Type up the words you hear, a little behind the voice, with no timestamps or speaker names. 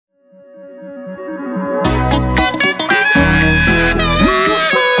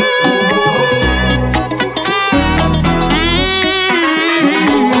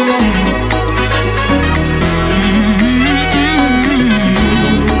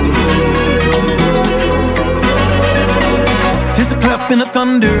lightning and the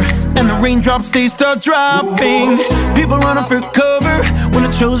thunder, and the raindrops, they start dropping. People running for cover when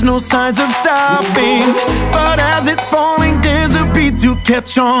it shows no signs of stopping. But as it's falling, there's a beat to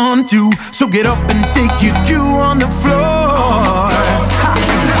catch on to. So get up and take your cue on the floor. Ha, ha.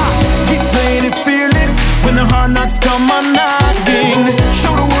 Keep playing it fearless when the hard knocks come on knocking.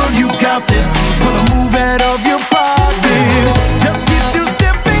 Show the world you got this. Pull a move out of your pocket. Just keep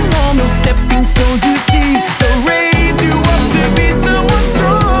two-stepping on those stepping stones you see. They'll raise you up to be someone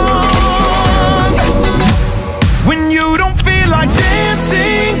strong. When you don't feel like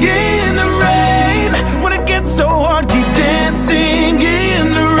dancing in the rain, when it gets so hard, keep dancing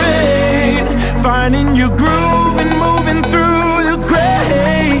in the rain. Finding your groove and moving through the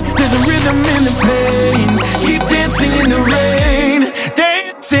gray. There's a rhythm in the pain. Keep dancing in the rain.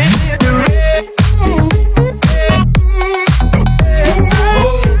 Dancing in the rain.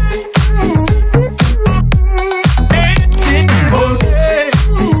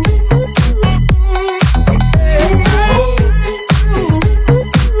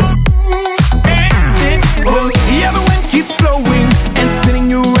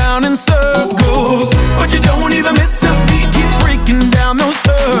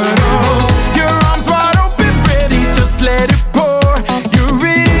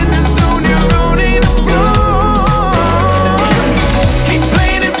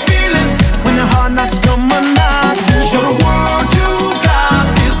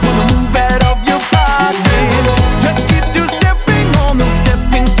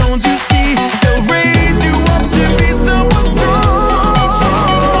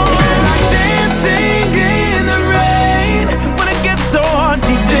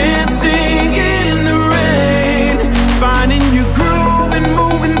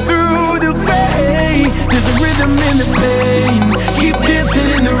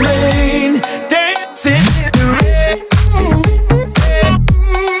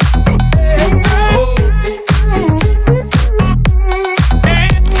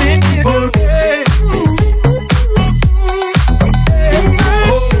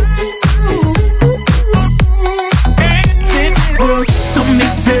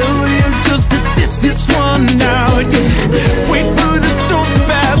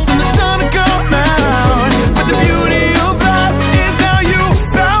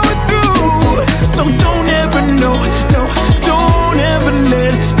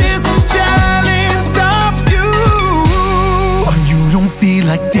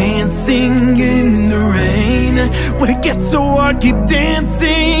 Dancing in the rain. When it gets so hard, keep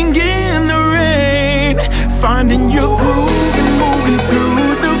dancing